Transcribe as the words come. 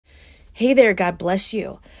Hey there, God bless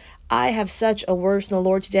you. I have such a word from the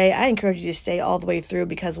Lord today. I encourage you to stay all the way through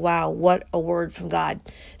because, wow, what a word from God.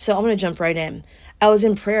 So I'm going to jump right in. I was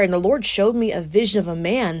in prayer and the Lord showed me a vision of a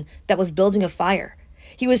man that was building a fire.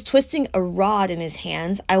 He was twisting a rod in his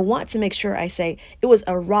hands. I want to make sure I say it was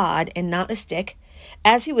a rod and not a stick.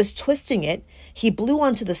 As he was twisting it, he blew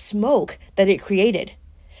onto the smoke that it created.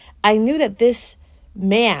 I knew that this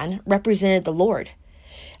man represented the Lord.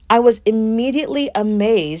 I was immediately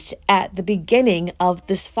amazed at the beginning of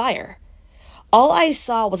this fire. All I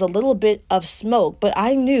saw was a little bit of smoke, but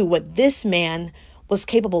I knew what this man was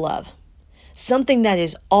capable of. Something that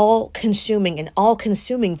is all-consuming, an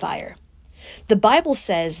all-consuming fire. The Bible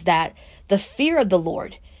says that the fear of the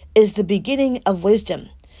Lord is the beginning of wisdom.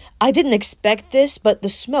 I didn't expect this, but the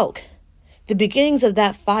smoke, the beginnings of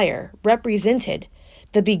that fire represented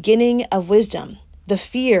the beginning of wisdom, the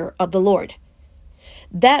fear of the Lord.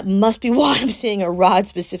 That must be why I'm seeing a rod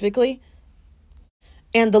specifically.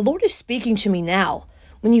 And the Lord is speaking to me now.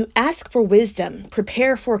 When you ask for wisdom,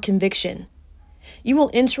 prepare for conviction. You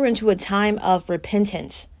will enter into a time of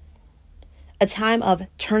repentance, a time of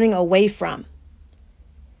turning away from.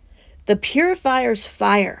 The purifier's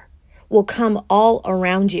fire will come all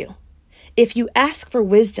around you. If you ask for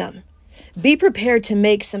wisdom, be prepared to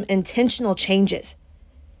make some intentional changes.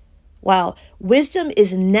 Wow, wisdom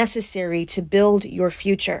is necessary to build your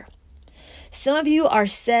future. Some of you are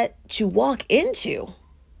set to walk into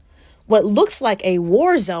what looks like a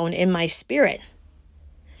war zone in my spirit.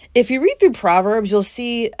 If you read through Proverbs, you'll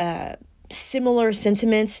see similar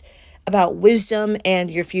sentiments about wisdom and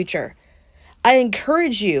your future. I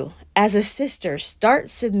encourage you as a sister, start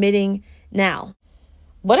submitting now.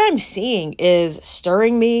 What I'm seeing is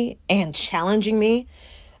stirring me and challenging me.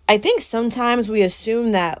 I think sometimes we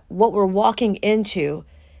assume that what we're walking into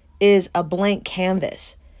is a blank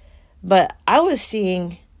canvas, but I was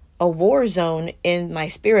seeing a war zone in my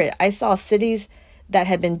spirit. I saw cities that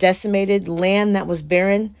had been decimated, land that was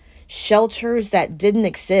barren, shelters that didn't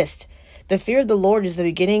exist. The fear of the Lord is the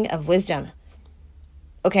beginning of wisdom.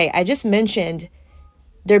 Okay, I just mentioned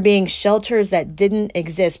there being shelters that didn't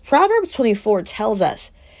exist. Proverbs 24 tells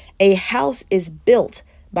us a house is built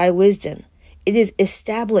by wisdom. It is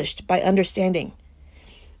established by understanding.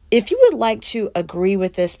 If you would like to agree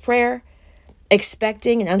with this prayer,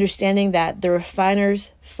 expecting and understanding that the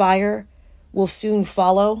refiner's fire will soon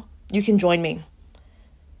follow, you can join me.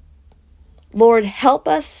 Lord, help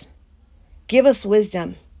us. Give us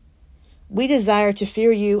wisdom. We desire to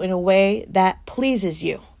fear you in a way that pleases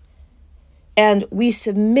you. And we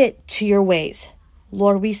submit to your ways.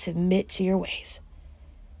 Lord, we submit to your ways.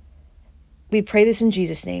 We pray this in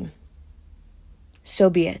Jesus' name.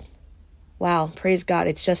 So be it. Wow, praise God.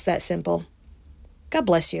 It's just that simple. God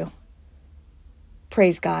bless you.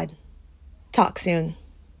 Praise God. Talk soon.